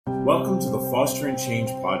Welcome to the Fostering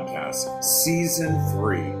Change Podcast, Season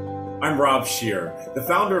 3. I'm Rob Scheer, the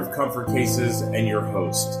founder of Comfort Cases and your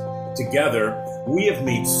host. Together, we have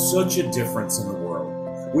made such a difference in the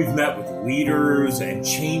world. We've met with leaders and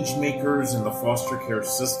change makers in the foster care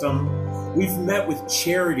system. We've met with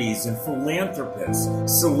charities and philanthropists,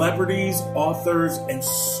 celebrities, authors, and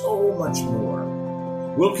so much more.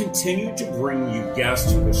 We'll continue to bring you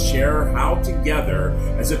guests who will share how together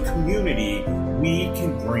as a community we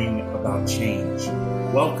can bring about change.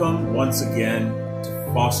 Welcome once again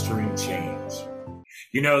to Fostering Change.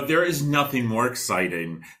 You know, there is nothing more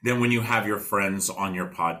exciting than when you have your friends on your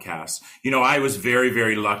podcast. You know, I was very,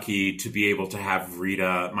 very lucky to be able to have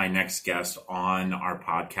Rita, my next guest, on our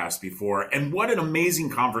podcast before. And what an amazing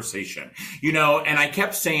conversation. You know, and I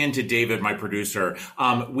kept saying to David, my producer,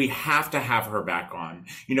 we have to have her back on.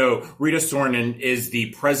 You know, Rita Sornin is the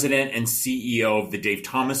president and CEO of the Dave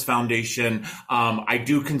Thomas Foundation. I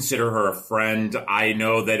do consider her a friend. I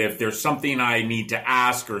know that if there's something I need to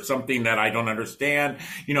ask or something that I don't understand,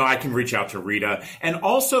 you know, I can reach out to Rita. And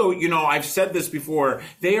also, you know, I've said this before,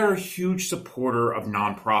 they are a huge supporter of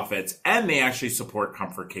nonprofits and they actually support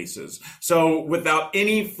Comfort Cases. So without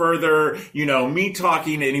any further, you know, me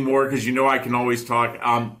talking anymore, because you know I can always talk,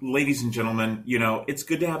 ladies and gentlemen, you know, it's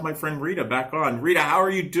good to have my friend Rita back on. Rita, how are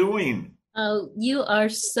you doing? Oh, you are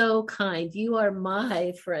so kind. You are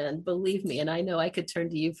my friend, believe me. And I know I could turn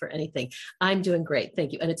to you for anything. I'm doing great.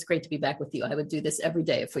 Thank you. And it's great to be back with you. I would do this every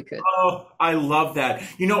day if we could. Oh, I love that.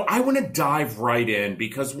 You know, I want to dive right in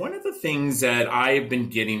because one of the things that I've been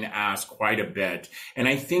getting asked quite a bit, and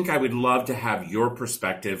I think I would love to have your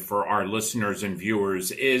perspective for our listeners and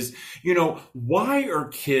viewers is, you know, why are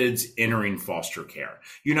kids entering foster care?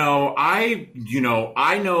 I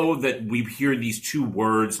know that we hear these two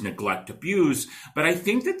words, neglect, abuse, but I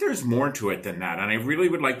think that there's more to it than that. And I really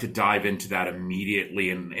would like to dive into that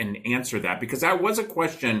immediately and answer that because that was a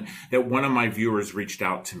question that one of my viewers reached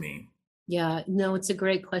out to me. Yeah, no, it's a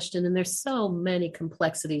great question. And there's so many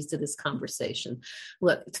complexities to this conversation.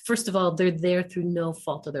 Look, first of all, they're there through no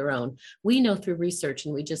fault of their own. We know through research,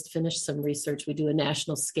 and we just finished some research. We do a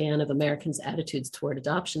national scan of Americans' attitudes toward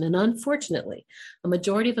adoption. And unfortunately, a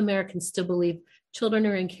majority of Americans still believe children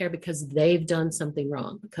are in care because they've done something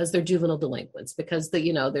wrong, because they're juvenile delinquents, because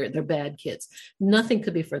they're bad kids. Nothing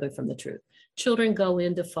could be further from the truth. Children go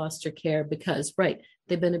into foster care because,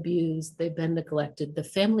 they've been abused, they've been neglected, the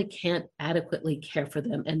family can't adequately care for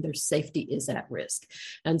them, and their safety is at risk.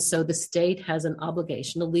 And so the state has an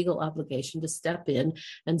obligation, a legal obligation to step in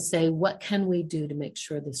and say, what can we do to make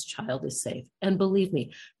sure this child is safe? And believe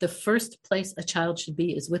me, the first place a child should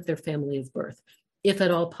be is with their family of birth, if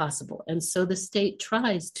at all possible. And so the state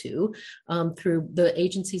tries to, through the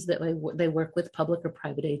agencies that they work with, public or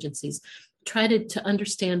private agencies, try to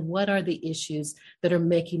understand what are the issues that are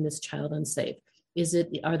making this child unsafe.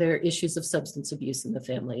 Are there issues of substance abuse in the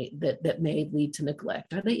family that may lead to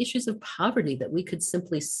neglect? Are there issues of poverty that we could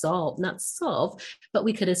simply not solve, but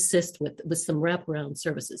we could assist with some wraparound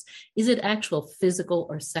services? Is it actual physical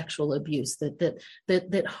or sexual abuse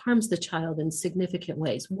that harms the child in significant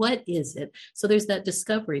ways? What is it? So there's that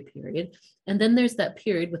discovery period. And then there's that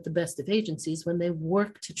period with the best of agencies when they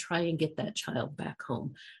work to try and get that child back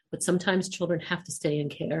home. But sometimes children have to stay in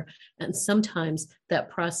care. And sometimes that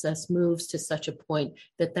process moves to such a point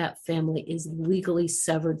that family is legally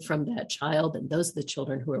severed from that child. And those are the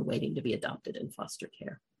children who are waiting to be adopted in foster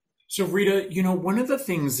care. So Rita, you know, one of the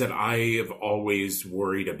things that I have always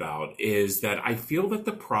worried about is that I feel that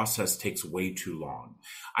the process takes way too long.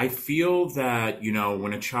 I feel that, you know,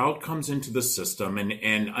 when a child comes into the system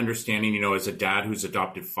and understanding, you know, as a dad who's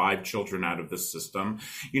adopted 5 children out of the system,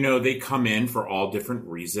 you know, they come in for all different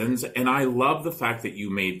reasons. And I love the fact that you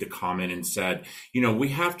made the comment and said, you know, we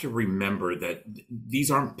have to remember that these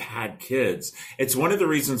aren't bad kids. It's one of the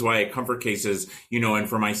reasons why at Comfort Cases, you know, and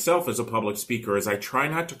for myself as a public speaker, is I try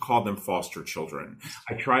not to call them foster children.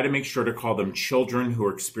 I try to make sure to call them children who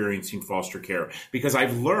are experiencing foster care, because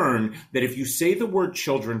I've learned that if you say the word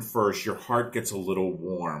children first, your heart gets a little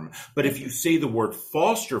warm. But if you say the word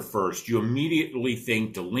foster first, you immediately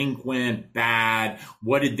think delinquent, bad,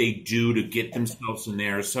 what did they do to get themselves in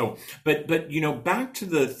there? So, but you know, back to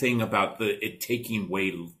the thing about it taking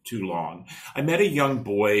way too long. I met a young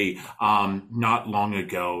boy not long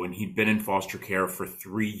ago, and he'd been in foster care for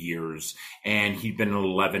 3 years, and he'd been in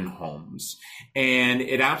 11 homes. And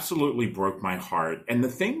it absolutely broke my heart. And the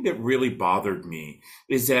thing that really bothered me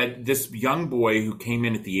is that this young boy who came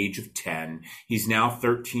in at the age of 10, he's now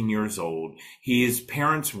 13 years old. His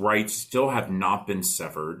parents' rights still have not been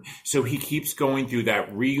severed. So he keeps going through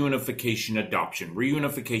that reunification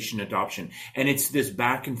adoption. And it's this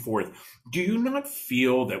back and forth. Do you not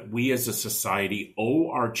feel that we as a society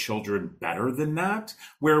owe our children better than that?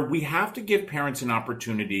 Where we have to give parents an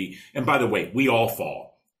opportunity. And by the way, we all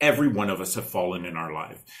fall. Every one of us have fallen in our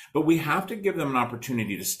life. But we have to give them an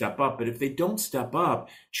opportunity to step up. But if they don't step up,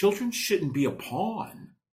 children shouldn't be a pawn.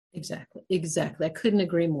 Exactly. I couldn't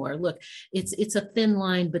agree more. Look, it's a thin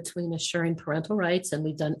line between assuring parental rights, and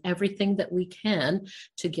we've done everything that we can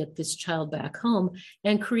to get this child back home,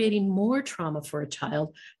 and creating more trauma for a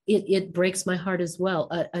child. It breaks my heart as well.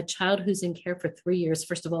 A child who's in care for 3 years,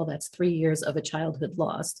 first of all, that's 3 years of a childhood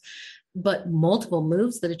lost. But multiple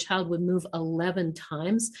moves, that a child would move 11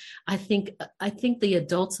 times. I think the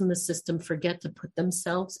adults in the system forget to put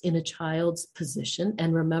themselves in a child's position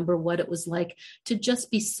and remember what it was like to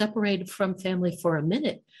just be separated from family for a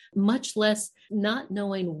minute, much less not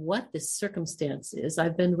knowing what this circumstance is.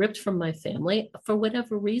 I've been ripped from my family for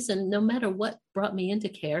whatever reason, no matter what brought me into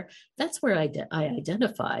care. That's where I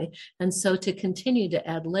identify. And so to continue to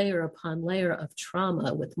add layer upon layer of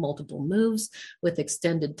trauma with multiple moves, with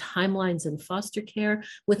extended timelines in foster care,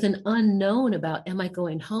 with an unknown about, am I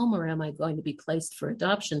going home or am I going to be placed for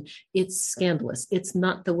adoption? It's scandalous. It's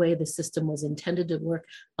not the way the system was intended to work.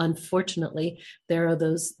 Unfortunately, there are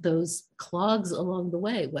those clogs along the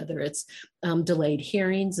way, whether it's delayed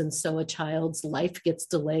hearings, and so a child's life gets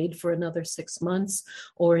delayed for another 6 months,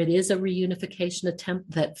 or it is a reunification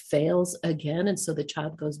attempt that fails again, and so the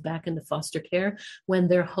child goes back into foster care when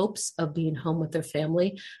their hopes of being home with their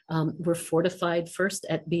family were fortified first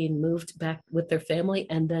at being moved back with their family,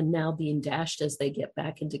 and then now being dashed as they get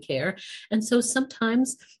back into care. And so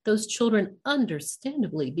sometimes those children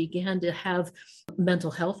understandably began to have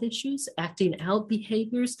mental health issues, acting out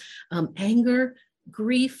behaviors, anger,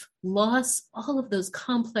 grief, loss, all of those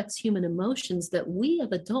complex human emotions that we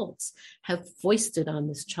as adults have foisted on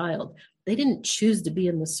this child. They didn't choose to be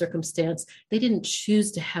in this circumstance. They didn't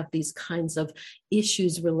choose to have these kinds of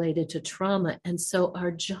issues related to trauma. And so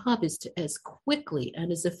our job is to, as quickly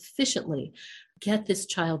and as efficiently, get this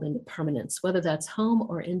child into permanence, whether that's home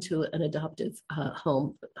or into an adoptive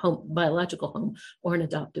home, biological home, or an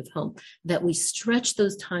adoptive home, that we stretch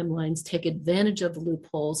those timelines, take advantage of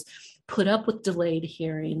loopholes, put up with delayed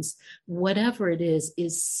hearings, whatever it is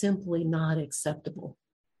simply not acceptable.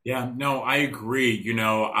 Yeah, no, I agree.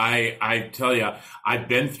 I tell you, I've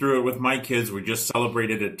been through it with my kids. We just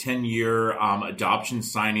celebrated a 10-year adoption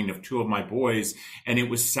signing of two of my boys. And it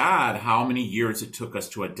was sad how many years it took us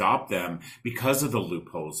to adopt them because of the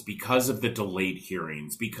loopholes, because of the delayed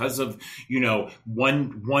hearings, because of,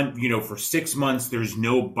 for 6 months, there's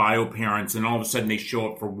no bio parents. And all of a sudden they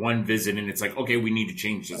show up for one visit and it's like, okay, we need to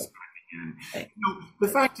change this. The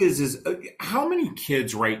fact is how many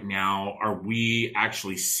kids right now are we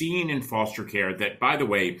actually seeing in foster care that, by the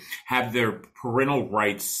way, have their parental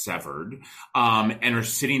rights severed and are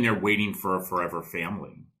sitting there waiting for a forever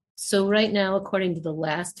family? So right now, according to the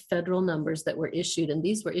last federal numbers that were issued, and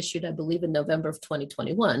these were issued, I believe, in November of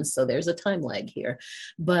 2021, so there's a time lag here,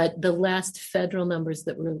 but the last federal numbers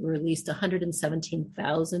that were released,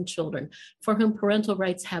 117,000 children for whom parental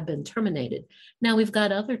rights have been terminated. Now we've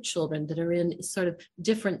got other children that are in sort of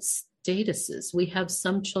different statuses. We have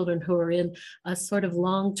some children who are in a sort of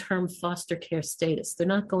long-term foster care status. They're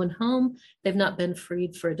not going home. They've not been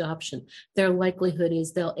freed for adoption. Their likelihood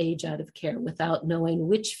is they'll age out of care without knowing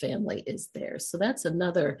which family is theirs. So that's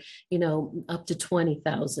another, up to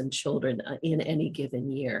 20,000 children in any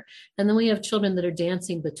given year. And then we have children that are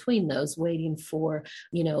dancing between those, waiting for,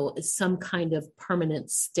 some kind of permanent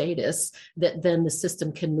status that then the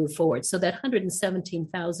system can move forward. So that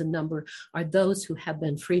 117,000 number are those who have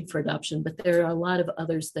been freed for adoption, but there are a lot of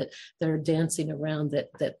others that are dancing around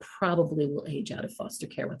that probably will age out of foster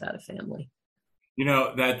care without a family.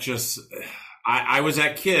 That just, I was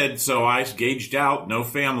that kid, so I gauged out, no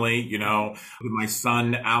family, my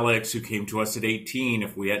son, Alex, who came to us at 18,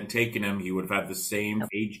 if we hadn't taken him, he would have had the same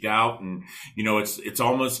aged out. And, it's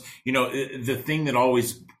almost, the thing that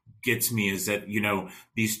always gets me is that,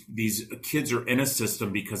 these kids are in a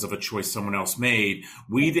system because of a choice someone else made.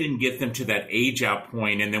 We didn't get them to that age out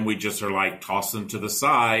point, and then we just are like, toss them to the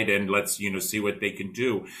side and let's, see what they can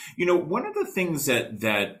do. One of the things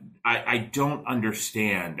that I don't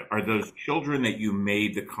understand are those children that you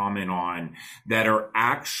made the comment on that are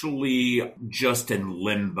actually just in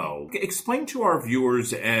limbo. Explain to our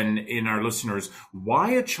viewers and in our listeners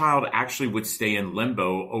why a child actually would stay in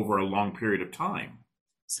limbo over a long period of time.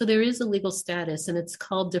 So there is a legal status, and it's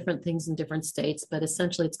called different things in different states, but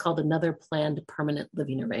essentially it's called another planned permanent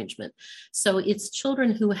living arrangement. So it's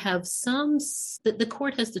children who have the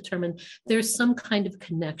court has determined there's some kind of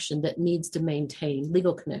connection that needs to maintain,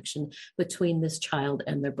 legal connection between this child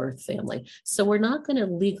and their birth family. So we're not going to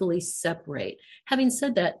legally separate. Having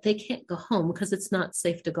said that, they can't go home because it's not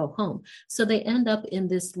safe to go home. So they end up in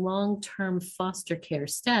this long-term foster care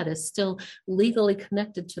status, still legally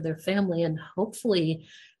connected to their family and hopefully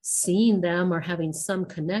seeing them or having some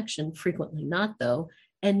connection, frequently not though,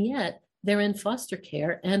 and yet they're in foster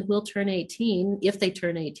care and will turn 18. If they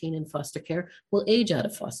turn 18 in foster care, will age out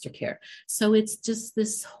of foster care. So it's just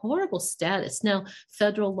this horrible status. Now,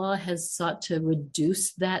 federal law has sought to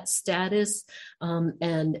reduce that status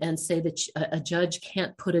and say that a judge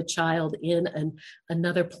can't put a child in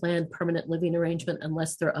another planned permanent living arrangement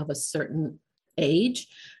unless they're of a certain age.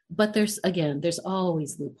 But there's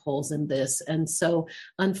always loopholes in this. And so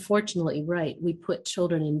unfortunately, right, we put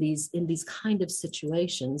children in these kind of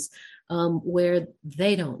situations where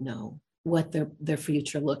they don't know what their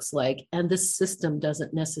future looks like. And the system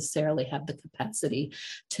doesn't necessarily have the capacity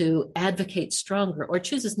to advocate stronger or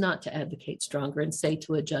chooses not to advocate stronger and say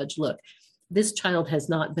to a judge, look, this child has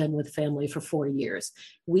not been with family for 4 years.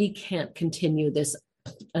 We can't continue this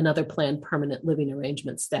another planned permanent living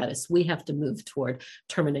arrangement status. We have to move toward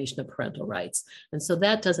termination of parental rights. And so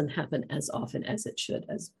that doesn't happen as often as it should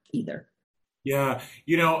as either. Yeah.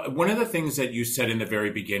 One of the things that you said in the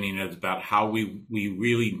very beginning is about how we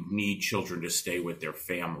really need children to stay with their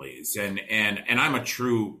families. And I'm a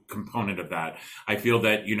true component of that. I feel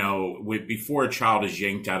that, before a child is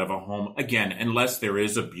yanked out of a home, again, unless there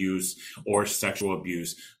is abuse or sexual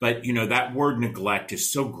abuse, but, that word neglect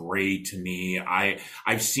is so gray to me.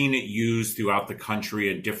 I've seen it used throughout the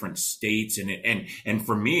country in different states. And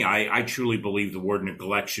for me, I truly believe the word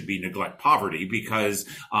neglect should be neglect poverty because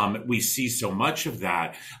we see so much of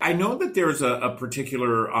that. I know that there's a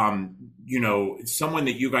particular, someone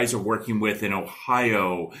that you guys are working with in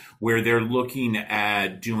Ohio where they're looking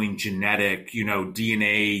at doing genetic,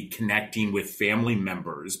 DNA connecting with family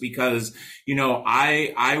members because,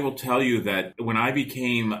 I will tell you that when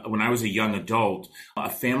I was a young adult, a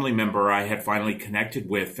family member I had finally connected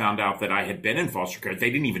with found out that I had been in foster care. They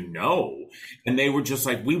didn't even know. And they were just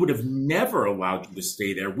like, we would have never allowed you to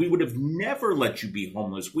stay there. We would have never let you be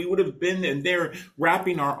homeless. We would have been in there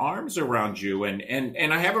wrapping our arms around you.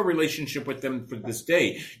 And I have a relationship with them for this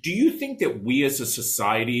day. Do you think that we as a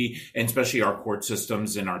society, and especially our court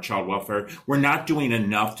systems and our child welfare, we're not doing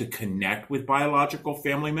enough to connect with biological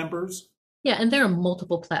family members? Yeah, and there are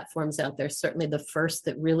multiple platforms out there. Certainly the first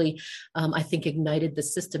that really, I think, ignited the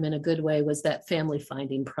system in a good way was that Family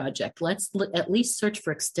Finding Project. Let's at least search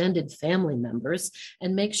for extended family members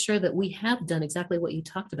and make sure that we have done exactly what you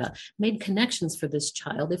talked about, made connections for this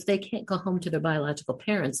child. If they can't go home to their biological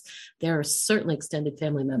parents, there are certainly extended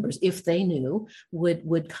family members, if they knew,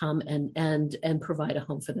 would come and provide a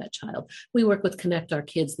home for that child. We work with Connect Our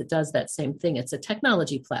Kids that does that same thing. It's a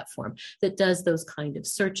technology platform that does those kind of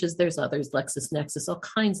searches. There's others, LexisNexis, all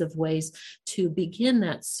kinds of ways to begin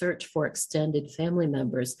that search for extended family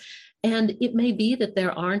members. And it may be that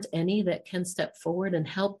there aren't any that can step forward and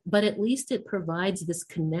help, but at least it provides this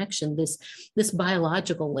connection, this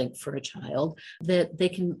biological link for a child that they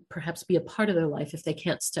can perhaps be a part of their life if they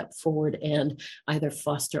can't step forward and either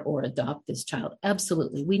foster or adopt this child.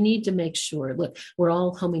 Absolutely. We need to make sure, look, we're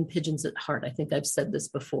all homing pigeons at heart. I think I've said this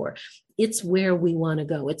before. It's where we want to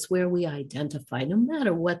go. It's where we identify, no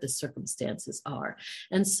matter what the circumstances are.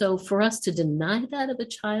 And so for us to deny that of a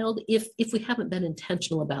child, if we haven't been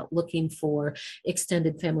intentional about looking for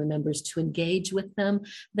extended family members to engage with them,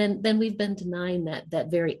 then we've been denying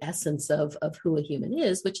that very essence of who a human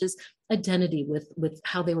is, which is identity with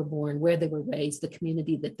how they were born, where they were raised, the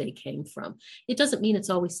community that they came from. It doesn't mean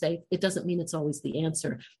it's always safe. It doesn't mean it's always the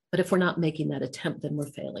answer. But if we're not making that attempt, then we're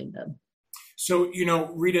failing them. So,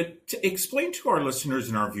 Rita, to explain to our listeners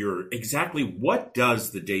and our viewer exactly what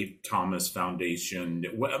does the Dave Thomas Foundation,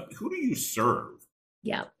 who do you serve?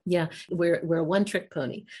 Yeah. We're a one-trick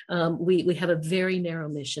pony. We have a very narrow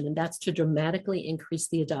mission, and that's to dramatically increase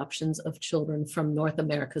the adoptions of children from North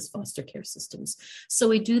America's foster care systems. So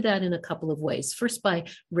we do that in a couple of ways. First, by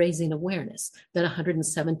raising awareness that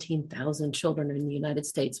 117,000 children are in the United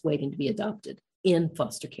States waiting to be adopted. in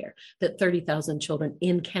foster care, that 30,000 children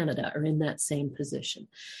in Canada are in that same position,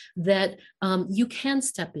 that you can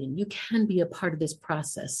step in, you can be a part of this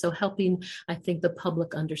process. So helping, I think, the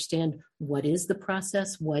public understand what is the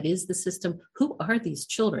process, what is the system, who are these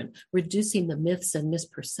children, reducing the myths and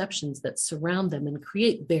misperceptions that surround them and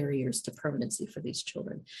create barriers to permanency for these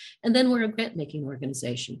children. And then we're a grant-making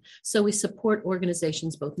organization. So we support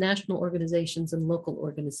organizations, both national organizations and local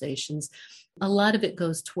organizations. A lot of it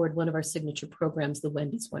goes toward one of our signature programs, the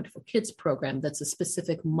Wendy's Wonderful Kids program. That's a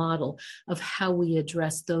specific model of how we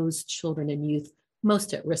address those children and youth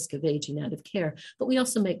most at risk of aging out of care. But we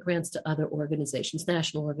also make grants to other organizations,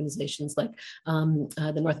 national organizations like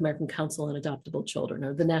the North American Council on Adoptable Children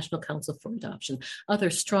or the National Council for Adoption,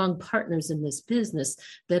 other strong partners in this business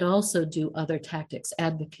that also do other tactics,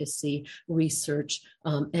 advocacy, research,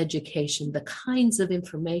 education, the kinds of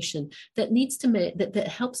information that needs to make, that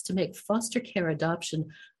helps to make foster care adoption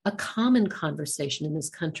a common conversation in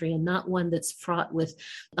this country and not one that's fraught with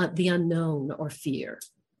the unknown or fear.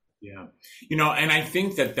 Yeah. And I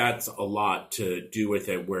think that that's a lot to do with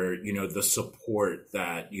it where, the support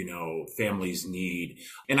that, families need.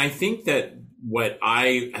 And I think that what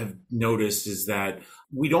I have noticed is that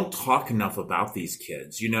we don't talk enough about these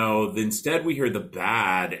kids. Instead we hear the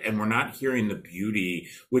bad and we're not hearing the beauty,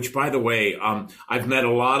 which, by the way, I've met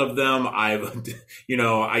a lot of them.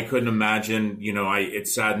 I couldn't imagine, it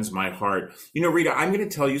saddens my heart. Rita, I'm going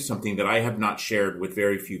to tell you something that I have not shared with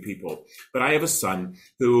very few people, but I have a son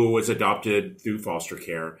who was adopted through foster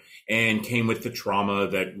care and came with the trauma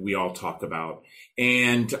that we all talk about.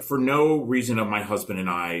 And for no reason of my husband and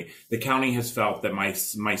I, the county has felt that my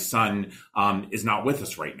son is not with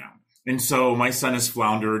us right now. And so my son has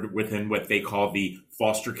floundered within what they call the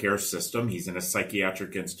foster care system. He's in a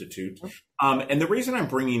psychiatric institute. And the reason I'm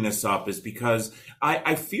bringing this up is because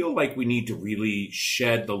I feel like we need to really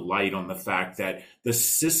shed the light on the fact that the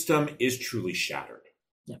system is truly shattered.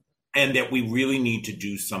 And that we really need to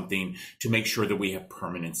do something to make sure that we have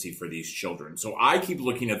permanency for these children. So I keep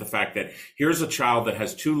looking at the fact that here's a child that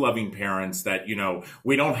has two loving parents that,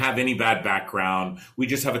 we don't have any bad background. We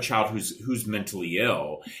just have a child who's mentally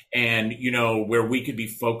ill and, where we could be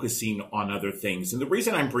focusing on other things. And the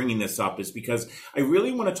reason I'm bringing this up is because I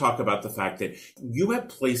really want to talk about the fact that you have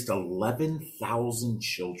placed 11,000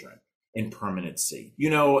 children in permanency,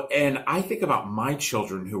 and I think about my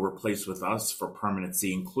children who were placed with us for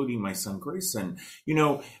permanency, including my son Grayson.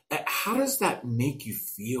 How does that make you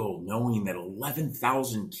feel knowing that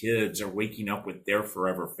 11,000 kids are waking up with their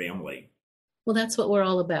forever family? Well, that's what we're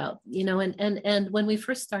all about, and when we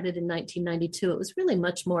first started in 1992, it was really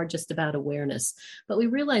much more just about awareness. But we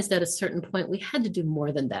realized at a certain point, we had to do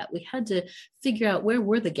more than that. We had to figure out where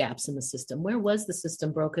were the gaps in the system, where was the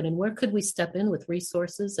system broken, and where could we step in with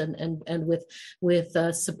resources and with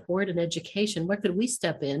support and education? Where could we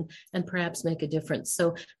step in and perhaps make a difference?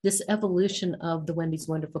 So this evolution of the Wendy's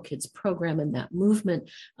Wonderful Kids program and that movement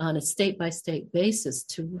on a state-by-state basis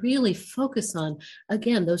to really focus on,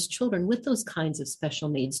 again, those children with those kinds of special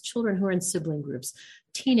needs, children who are in sibling groups,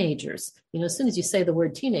 teenagers. As soon as you say the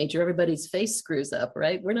word teenager, everybody's face screws up,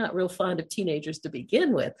 right? We're not real fond of teenagers to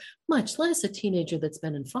begin with, much less a teenager that's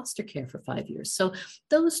been in foster care for 5 years. So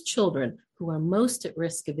those children who are most at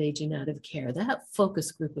risk of aging out of care, that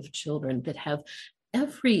focus group of children that have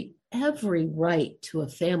every right to a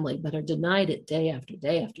family, but are denied it day after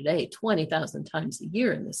day after day, 20,000 times a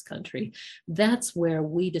year in this country. That's where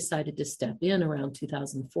we decided to step in around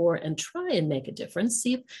 2004 and try and make a difference.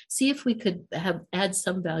 See if we could add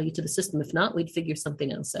some value to the system. If not, we'd figure something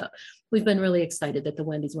else out. We've been really excited that the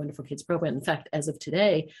Wendy's Wonderful Kids program, in fact, as of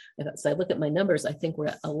today, as I look at my numbers, I think we're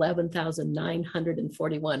at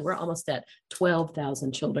 11,941. We're almost at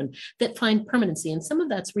 12,000 children that find permanency. And some of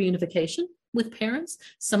that's reunification with parents.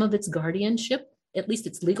 Some of it's guardianship, at least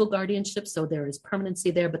it's legal guardianship. So there is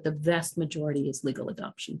permanency there, but the vast majority is legal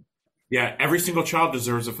adoption. Yeah, every single child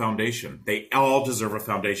deserves a foundation. They all deserve a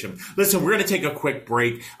foundation. Listen, we're going to take a quick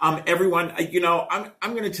break. Everyone,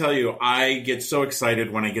 I'm going to tell you, I get so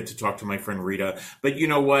excited when I get to talk to my friend Rita. But you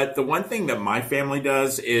know what? The one thing that my family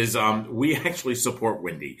does is we actually support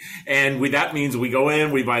Wendy. And that means we go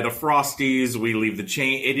in, we buy the Frosties, we leave the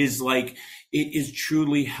chain. It is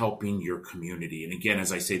truly helping your community. And again,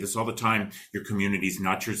 as I say this all the time, your community is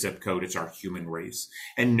not your zip code, it's our human race.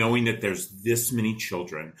 And knowing that there's this many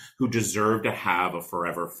children who deserve to have a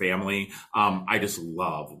forever family, I just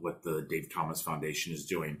love what the Dave Thomas Foundation is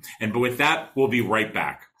doing. But with that, we'll be right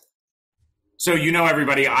back. So,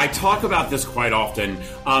 everybody, I talk about this quite often.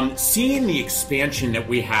 Seeing the expansion that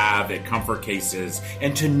we have at Comfort Cases,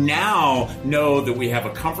 and to now know that we have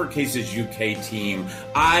a Comfort Cases UK team,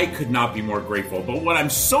 I could not be more grateful. But what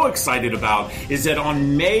I'm so excited about is that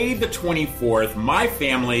on May the 24th, my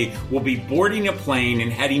family will be boarding a plane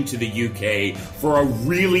and heading to the UK for a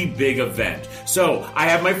really big event. So I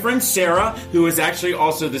have my friend Sarah, who is actually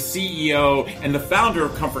also the CEO and the founder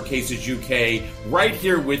of Comfort Cases UK, right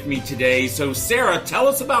here with me today. So Sarah, tell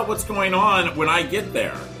us about what's going on when I get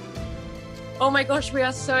there. Oh my gosh, we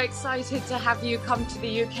are so excited to have you come to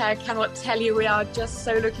the UK. I cannot tell you, we are just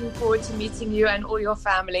so looking forward to meeting you and all your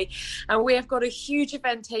family. And we have got a huge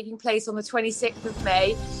event taking place on the 26th of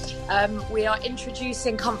May. We are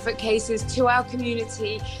introducing Comfort Cases to our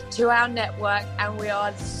community, to our network, and we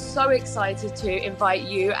are so excited to invite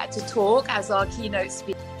you to talk as our keynote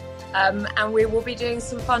speaker. And we will be doing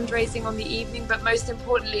some fundraising on the evening, but most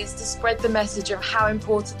importantly is to spread the message of how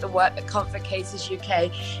important the work that Comfort Cases UK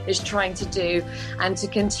is trying to do, and to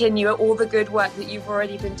continue all the good work that you've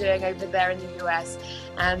already been doing over there in the US.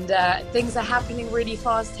 And things are happening really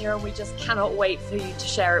fast here, and we just cannot wait for you to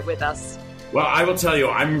share it with us. Well, I will tell you,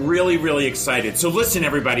 I'm really, really excited. So listen,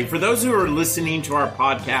 everybody, for those who are listening to our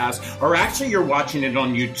podcast, or actually you're watching it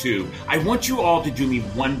on YouTube, I want you all to do me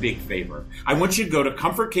one big favor. I want you to go to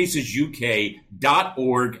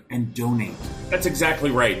comfortcasesuk.org and donate. That's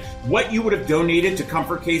exactly right. What you would have donated to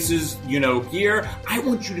Comfort Cases, here, I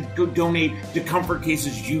want you to go donate to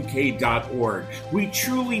comfortcasesuk.org. We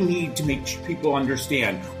truly need to make people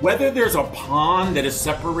understand whether there's a pond that is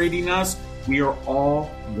separating us, we are all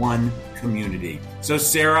one community. So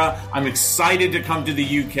Sarah, I'm excited to come to the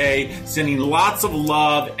UK, sending lots of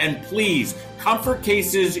love, and please,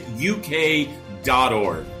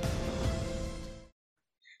 comfortcasesuk.org.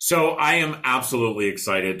 So I am absolutely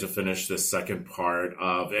excited to finish this second part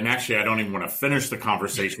of, and actually I don't even want to finish the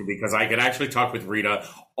conversation because I could actually talk with Rita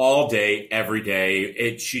all day, every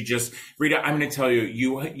day. Rita, I'm going to tell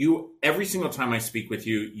you, every single time I speak with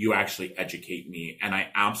you, you actually educate me. And I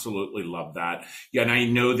absolutely love that. Yeah, and I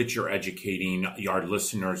know that you're educating our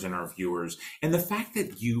listeners and our viewers. And the fact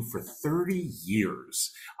that you, for 30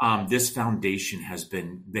 years, this foundation has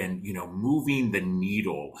been, moving the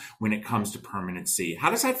needle when it comes to permanency. How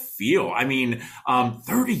does that feel? I mean,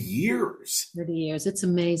 30 years. 30 years. It's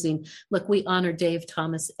amazing. Look, we honor Dave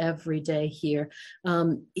Thomas every day here.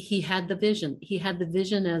 He had the vision. He had the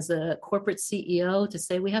vision as a corporate CEO to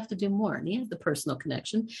say we have to do more. And he had the personal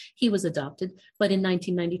connection. He was adopted, but in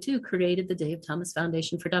 1992 created the Dave Thomas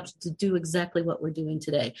Foundation for Adoption to do exactly what we're doing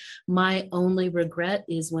today. My only regret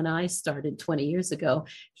is when I started 20 years ago,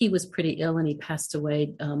 he was pretty ill and he passed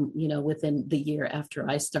away, within the year after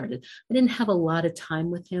I started. I didn't have a lot of time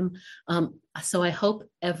with him. So I hope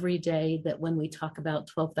every day that when we talk about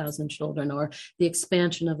 12,000 children or the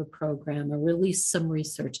expansion of a program or release some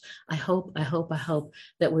research, I hope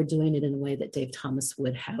that we're doing it in a way that Dave Thomas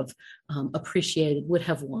would have appreciated, would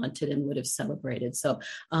have wanted, and would have celebrated. So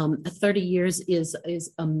 30 years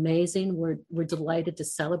is amazing. We're delighted to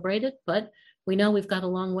celebrate it, but we know we've got a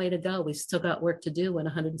long way to go. We've still got work to do when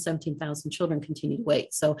 117,000 children continue to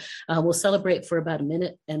wait. So we'll celebrate for about a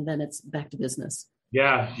minute and then it's back to business.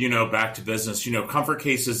 Yeah, back to business. Comfort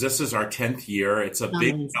Cases, this is our 10th year. It's a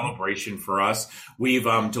big celebration for us. We've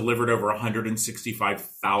delivered over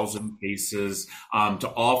 165,000 cases to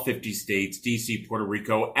all 50 states, DC, Puerto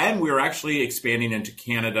Rico, and we're actually expanding into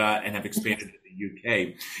Canada and have expanded to the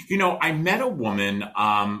UK. I met a woman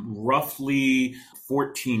roughly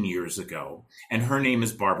 14 years ago, and her name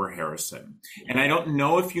is Barbara Harrison. And I don't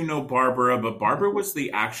know if you know Barbara, but Barbara was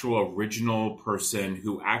the actual original person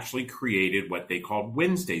who actually created what they called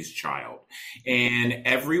Wednesday's Child. And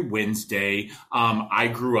every Wednesday, I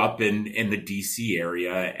grew up in the DC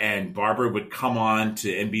area, and Barbara would come on to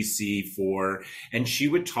NBC4, and she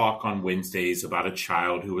would talk on Wednesdays about a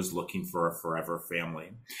child who was looking for a forever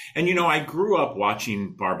family. And, I grew up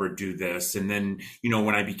watching Barbara do this. And then,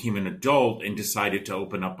 when I became an adult and decided to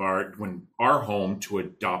open up our home to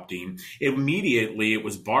adopting, immediately it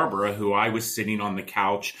was Barbara who I was sitting on the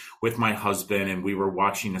couch with my husband, and we were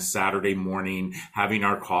watching a Saturday morning, having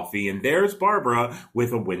our coffee, and there's Barbara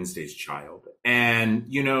with a Wednesday's Child. And,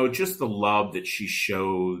 just the love that she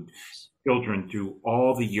showed children through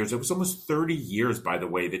all the years. It was almost 30 years, by the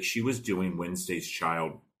way, that she was doing Wednesday's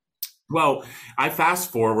Child. Well, I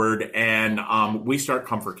fast forward and we start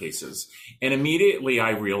Comfort Cases. And immediately I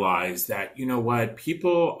realized that,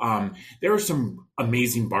 people, there are some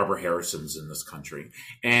amazing Barbara Harrisons in this country.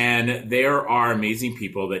 And there are amazing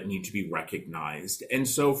people that need to be recognized. And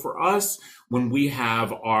so for us, when we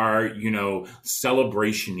have our,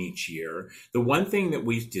 celebration each year, the one thing that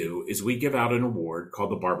we do is we give out an award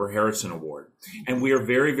called the Barbara Harrison Award. And we are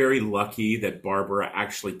very, very lucky that Barbara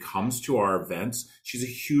actually comes to our events. She's a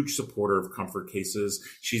huge supporter of Comfort Cases.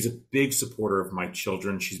 She's a big supporter of my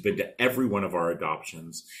children. She's been to every one of our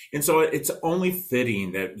adoptions. And so it's only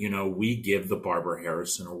fitting that, we give the Barbara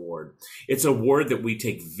Harrison Award. It's an award that we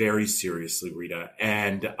take very seriously, Rita.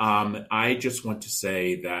 And I just want to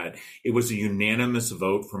say that it was a unanimous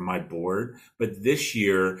vote from my board. But this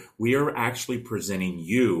year, we are actually presenting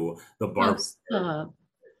you the Barbara. Oh,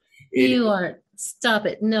 stop. Stop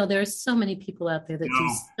it. No, there are so many people out there that do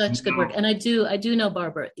such good work. And I do know,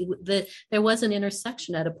 Barbara, there was an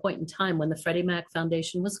intersection at a point in time when the Freddie Mac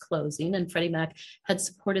Foundation was closing and Freddie Mac had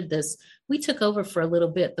supported this. We took over for a little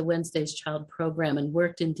bit the Wednesday's Child program and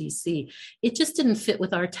worked in DC. It just didn't fit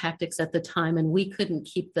with our tactics at the time, and we couldn't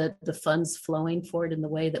keep the funds flowing for it in the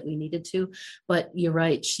way that we needed to. But you're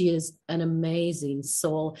right, she is an amazing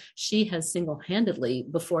soul. She has single-handedly,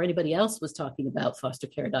 before anybody else was talking about foster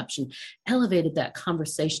care adoption, elevated that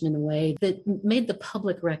conversation in a way that made the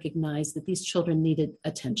public recognize that these children needed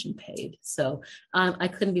attention paid. So I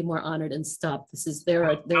couldn't be more honored. And stop. There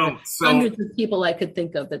are hundreds of people I could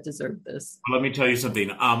think of that deserve this. Let me tell you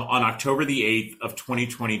something. On October the 8th of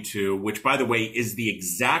 2022, which, by the way, is the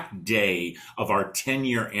exact day of our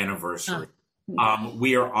 10-year anniversary,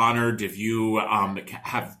 we are honored if you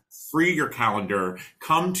have free your calendar,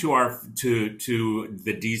 come to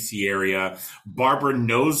the DC area. Barbara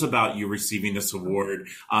knows about you receiving this award.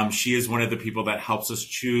 She is one of the people that helps us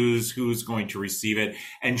choose who's going to receive it.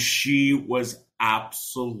 And she was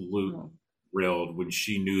absolutely thrilled when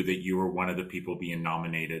she knew that you were one of the people being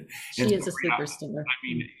nominated. She is a superstar. I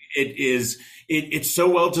mean, it's so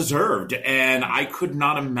well deserved. And I could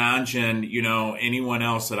not imagine, anyone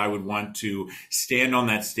else that I would want to stand on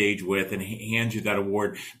that stage with and hand you that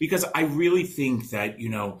award, because I really think that,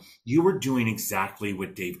 you were doing exactly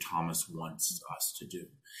what Dave Thomas wants us to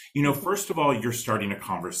do. First of all, you're starting a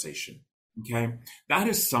conversation. Okay. That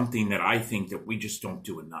is something that I think that we just don't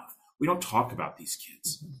do enough. We don't talk about these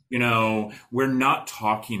kids. We're not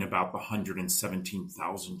talking about the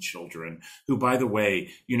 117,000 children who, by the way,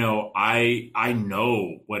 I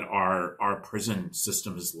know what our prison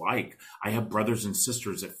system is like. I have brothers and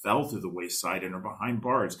sisters that fell through the wayside and are behind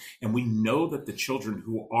bars. And we know that the children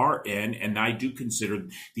who are in, and I do consider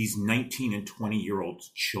these 19 and 20-year-old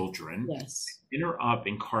children, yes, up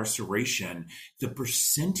incarceration, the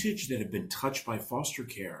percentage that have been touched by foster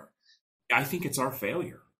care, I think it's our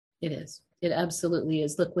failure. It is. It absolutely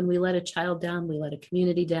is. Look, when we let a child down, we let a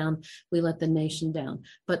community down, we let the nation down.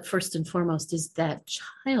 But first and foremost is that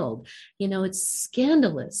child. It's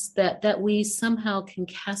scandalous that we somehow can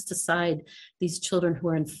cast aside these children who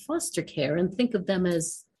are in foster care and think of them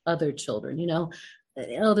as other children,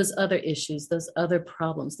 those other issues, those other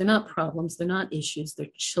problems. They're not problems. They're not issues. They're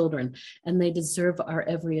children, and they deserve our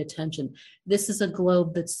every attention. This is a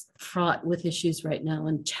globe that's fraught with issues right now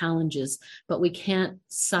and challenges, but we can't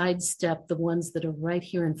sidestep the ones that are right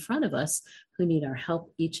here in front of us who need our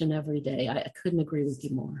help each and every day. I couldn't agree with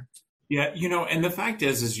you more. Yeah, and the fact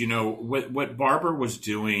is, what Barbara was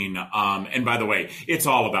doing, and by the way, it's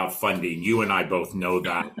all about funding. You and I both know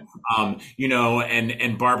that,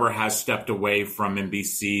 and Barbara has stepped away from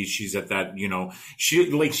NBC. She's at that,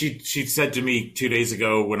 she said to me 2 days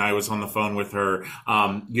ago when I was on the phone with her,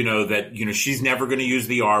 that, she's never going to use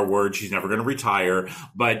the R word. She's never going to retire,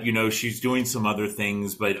 but, she's doing some other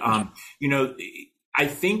things. But, I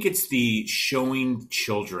think it's the showing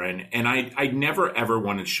children, and I never ever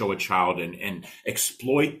want to show a child and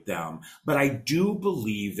exploit them, but I do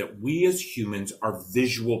believe that we as humans are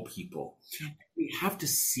visual people. We have to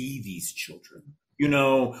see these children.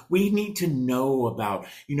 We need to know about,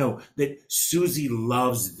 that Susie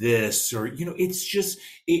loves this, or, it's just,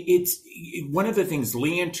 it's one of the things,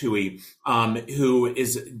 Leanne Toohey, who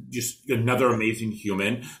is just another amazing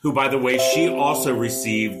human, who, by the way, she also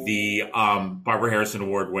received the Barbara Harrison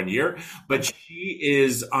Award one year, but she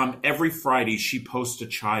is, every Friday, she posts a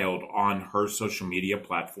child on her social media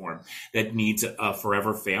platform that needs a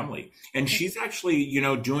forever family. And she's actually,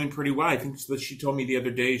 doing pretty well. I think that she told me the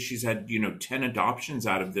other day she's had, 10 adoptions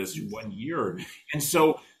out of this 1 year. And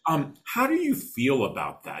so how do you feel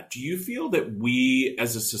about that? Do you feel that we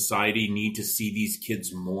as a society need to see these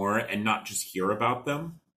kids more and not just hear about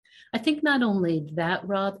them? I think not only that,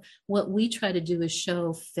 Rob, what we try to do is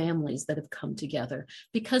show families that have come together,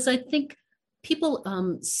 because I think people,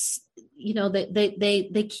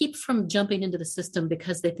 they keep from jumping into the system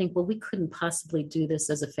because they think, well, we couldn't possibly do this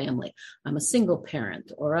as a family. I'm a single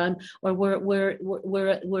parent, or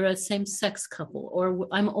we're a same-sex couple, or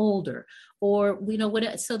I'm older, or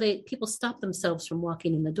so people stop themselves from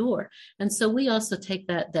walking in the door. And so we also take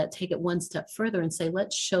it one step further and say,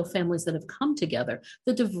 let's show families that have come together,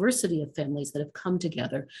 the diversity of families that have come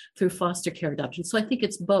together through foster care adoption. So I think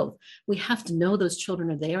it's both. We have to know those children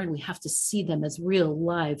are there, and we have to see them as real,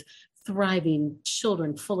 live, thriving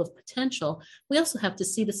children full of potential. We also have to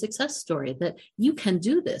see the success story that you can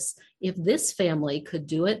do this. If this family could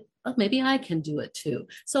do it, oh, maybe I can do it too.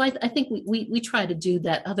 So I think we try to do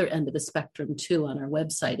that other end of the spectrum too on our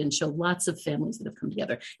website and show lots of families that have come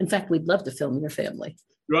together. In fact, we'd love to film your family.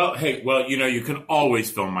 Well, hey, you can always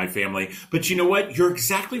film my family, but you know what? You're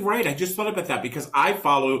exactly right. I just thought about that because I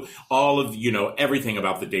follow all of, everything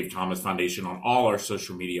about the Dave Thomas Foundation on all our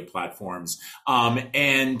social media platforms.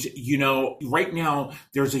 And right now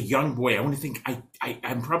there's a young boy. I want to think,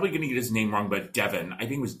 I'm probably going to get his name wrong, but Devin, I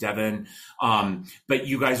think it was Devin. But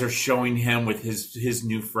you guys are showing him with his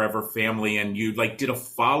new forever family, and you did a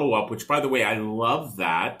follow-up, which, by the way, I love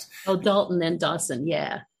that. Oh, Dalton and Dawson.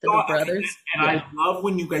 Yeah. The brothers. And I love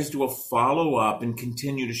when you guys do a follow-up and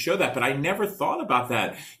continue to show that. But I never thought about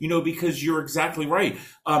that, because you're exactly right.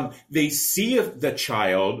 They see the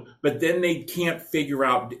child, but then they can't figure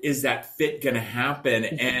out, is that fit going to happen?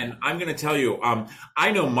 And I'm going to tell you,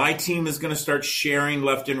 I know my team is going to start sharing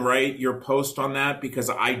left and right your post on that, because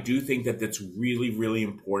I do think that that's really, really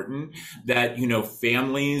important that,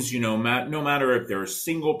 families, no matter if they're a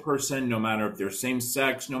single person, no matter if they're same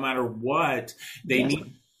sex, no matter what, they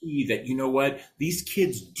need that, these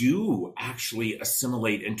kids do actually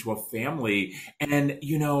assimilate into a family. And,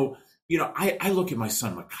 I look at my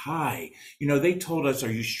son, Makai, they told us,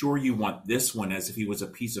 are you sure you want this one, as if he was a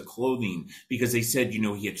piece of clothing, because they said,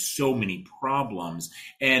 he had so many problems.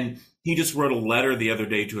 And he just wrote a letter the other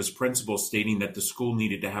day to his principal stating that the school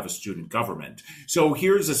needed to have a student government. So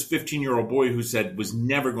here's this 15-year-old boy who said was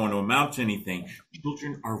never going to amount to anything.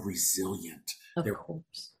 Children are resilient. Of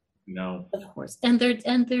course. No. Of course. And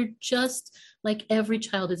they're just like every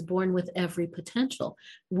child is born with every potential.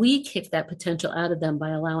 We kick that potential out of them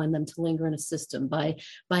by allowing them to linger in a system, by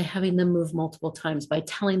having them move multiple times, by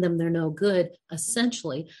telling them they're no good,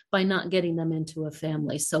 essentially, by not getting them into a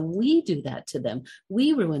family. So we do that to them.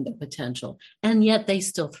 We ruin their potential. And yet they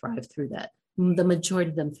still thrive through that. The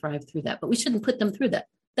majority of them thrive through that. But we shouldn't put them through that.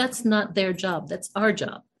 That's not their job. That's our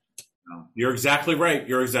job. You're exactly right.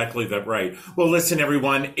 You're exactly right. Well, listen,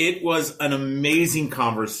 everyone, it was an amazing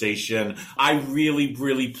conversation. I really,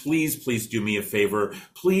 really, please do me a favor.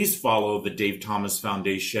 Please follow the Dave Thomas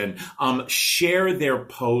Foundation. Share their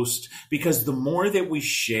post, because the more that we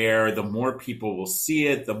share, the more people will see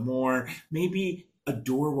it, the more maybe a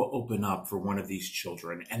door will open up for one of these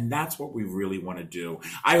children. And that's what we really want to do.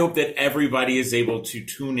 I hope that everybody is able to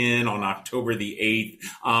tune in on October the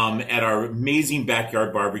 8th at our amazing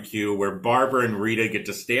backyard barbecue, where Barbara and Rita get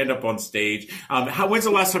to stand up on stage. When's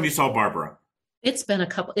the last time you saw Barbara? It's been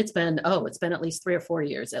at least 3 or 4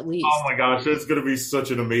 years at least. Oh my gosh, it's going to be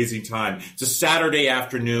such an amazing time. It's a Saturday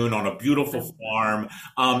afternoon on a beautiful farm.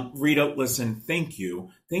 Rita, listen, thank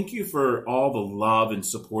you. Thank you for all the love and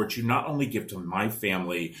support you not only give to my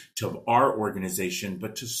family, to our organization,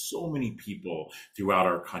 but to so many people throughout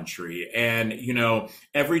our country. And,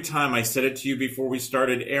 every time I said it to you before we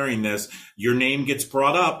started airing this, your name gets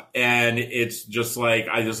brought up, and it's just like,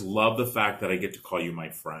 I just love the fact that I get to call you my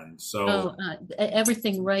friend. So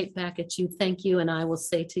everything right back at you. Thank you. And I will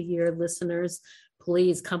say to your listeners,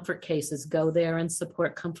 please, Comfort Cases, go there and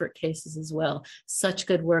support Comfort Cases as well. Such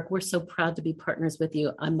good work. We're so proud to be partners with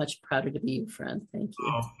you. I'm much prouder to be your friend. Thank you.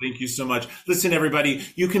 Oh, thank you so much. Listen, everybody,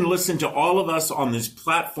 you can listen to all of us on these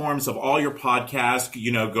platforms of all your podcasts.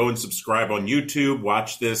 Go and subscribe on YouTube.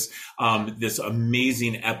 Watch this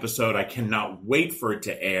amazing episode. I cannot wait for it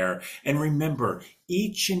to air. And remember,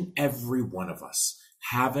 each and every one of us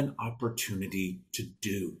have an opportunity to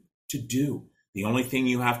do. The only thing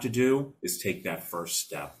you have to do is take that first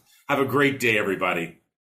step. Have a great day, everybody.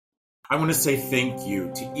 I want to say thank you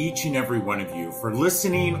to each and every one of you for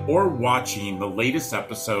listening or watching the latest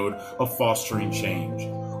episode of Fostering Change.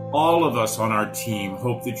 All of us on our team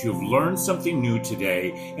hope that you've learned something new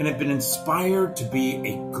today and have been inspired to be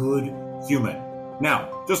a good human.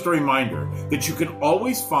 Now, just a reminder that you can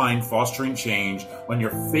always find Fostering Change on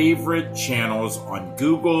your favorite channels on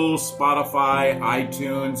Google, Spotify,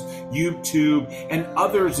 iTunes, YouTube, and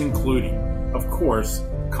others, including, of course,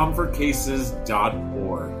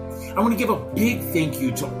 comfortcases.org. I want to give a big thank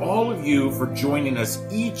you to all of you for joining us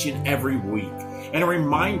each and every week. And a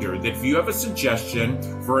reminder that if you have a suggestion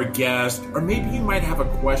for a guest, or maybe you might have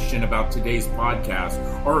a question about today's podcast,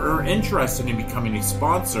 or are interested in becoming a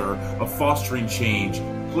sponsor of Fostering Change,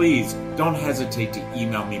 please don't hesitate to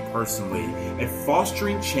email me personally at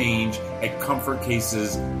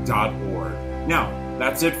fosteringchange@comfortcases.org. Now,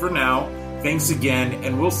 that's it for now. Thanks again,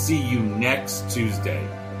 and we'll see you next Tuesday.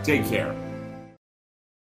 Take care.